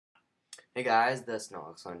Hey guys, the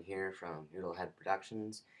Snoxon here from Noodlehead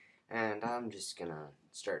Productions, and I'm just gonna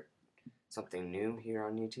start something new here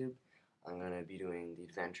on YouTube. I'm gonna be doing the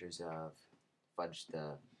adventures of Fudge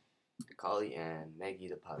the collie and Maggie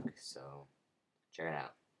the pug, so check it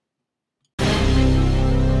out.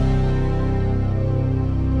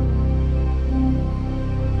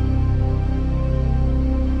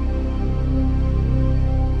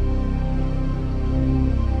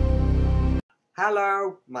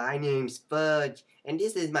 Hello, my name's Fudge, and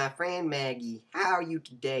this is my friend Maggie. How are you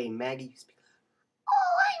today, Maggie?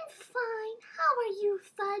 Oh, I'm fine. How are you,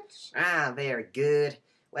 Fudge? Ah, very good.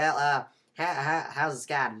 Well, how's the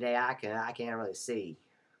sky today? I can't really see.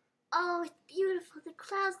 Oh, it's beautiful. The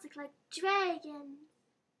clouds look like dragons.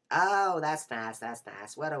 Oh, that's nice. That's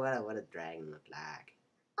nice. What a dragon look like?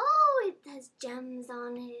 Oh, it has gems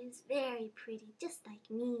on it. It's very pretty, just like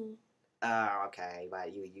me. Oh, okay. Well,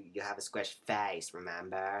 you have a squished face,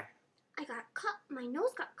 remember? I got cut. My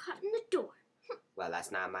nose got cut in the door. Well,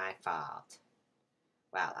 that's not my fault.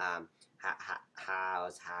 Well,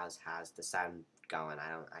 how's the sun going?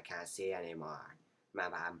 I can't see anymore.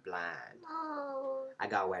 Remember, I'm blind. Oh, I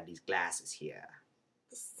gotta wear these glasses here.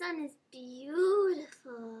 the sun is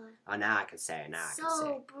beautiful. Oh, now I can see. Now I can see.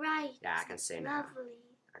 So bright. Yeah, I can see now. Lovely.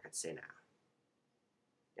 I can see now.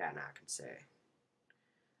 Yeah, now I can see.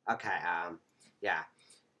 Okay, yeah,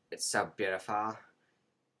 it's so beautiful.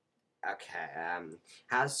 Okay,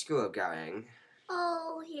 how's school going?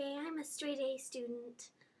 Oh, yeah, I'm a straight A student.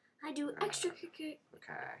 I do extra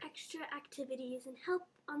activities and help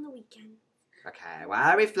on the weekend. Okay,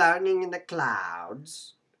 why are we floating in the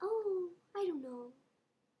clouds? Oh, I don't know.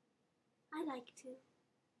 I like to.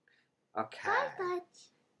 Okay. Bye,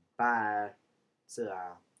 Fudge. Bye. See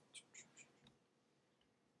ya.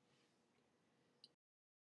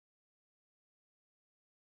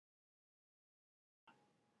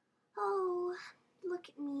 Oh, look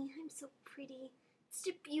at me. I'm so pretty. It's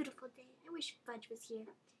a beautiful day. I wish Fudge was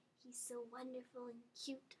here. He's so wonderful and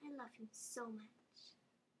cute. I love him so much.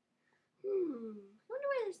 I wonder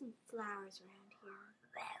why there's some flowers around here.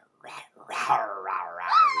 Oh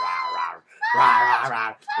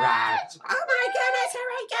my goodness, here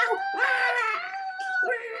we go!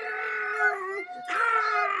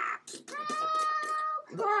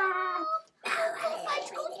 Fudge,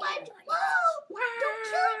 go Fudge! Whoa! Don't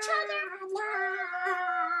kill each other!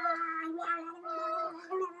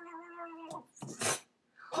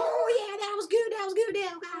 Oh yeah, that was good. That was good.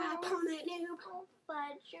 Upon that noob. Oh,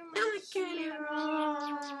 Fudge, you're my hero.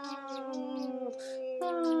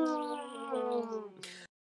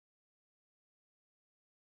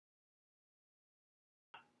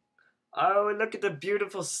 Oh, look at the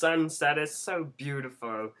beautiful sunset. It's so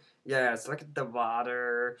beautiful. Yes, look at the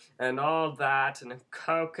water and all that, and the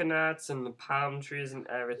coconuts and the palm trees and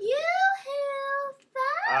everything. Yoo-hoo,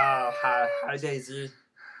 Fudge! Oh, hi Daisy.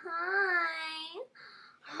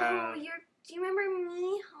 Hi. Do you remember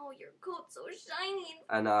me? Oh, your coat's so shiny.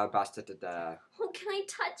 I know, I busted it there. Oh, can I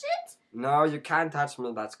touch it? No, you can't touch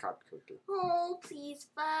me. That's cut cookie. Oh, please,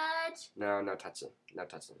 Fudge. No, no touching. No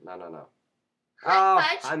touching. No. Hi, Oh,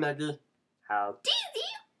 Fudge. hi Maggie. How? Daisy,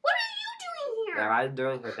 what are you doing here? Yeah, what are you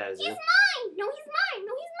doing here, Daisy? He's mine. No, he's mine.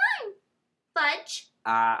 No, he's mine. Fudge.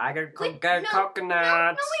 I got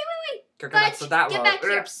coconuts. No, wait. Coconuts, Fudge, so that get one. back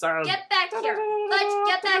here. Oops, sorry. Get back here. Fudge,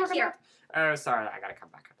 get back here. Oh, sorry, I gotta come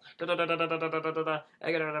back. Oh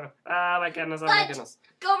my goodness, Fudge,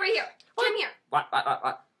 go over here. Come here. What?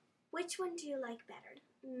 Which one do you like better?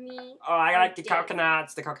 Me? Oh, I like the Daisy?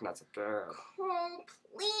 coconuts. The coconuts are good. Oh,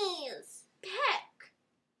 please. Peck.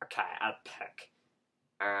 Okay, I'll pick.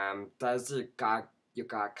 Daisy, you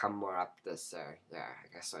gotta come more up this, yeah, I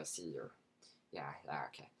guess I see you. Yeah,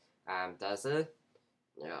 okay. Daisy?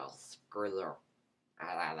 Yeah, screw you.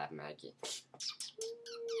 I love Maggie.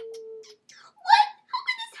 What? How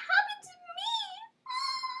could this happen to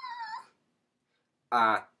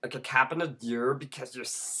me? It could happen to you because you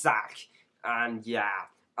suck. And yeah,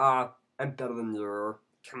 I'm better than you.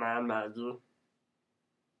 Come on, Maggie.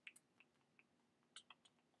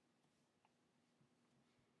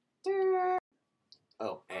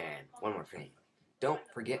 Oh, and one more thing. Don't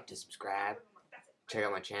forget to subscribe, check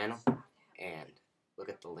out my channel, and look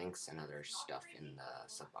at the links and other stuff in the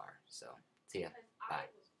sub bar. So, see ya.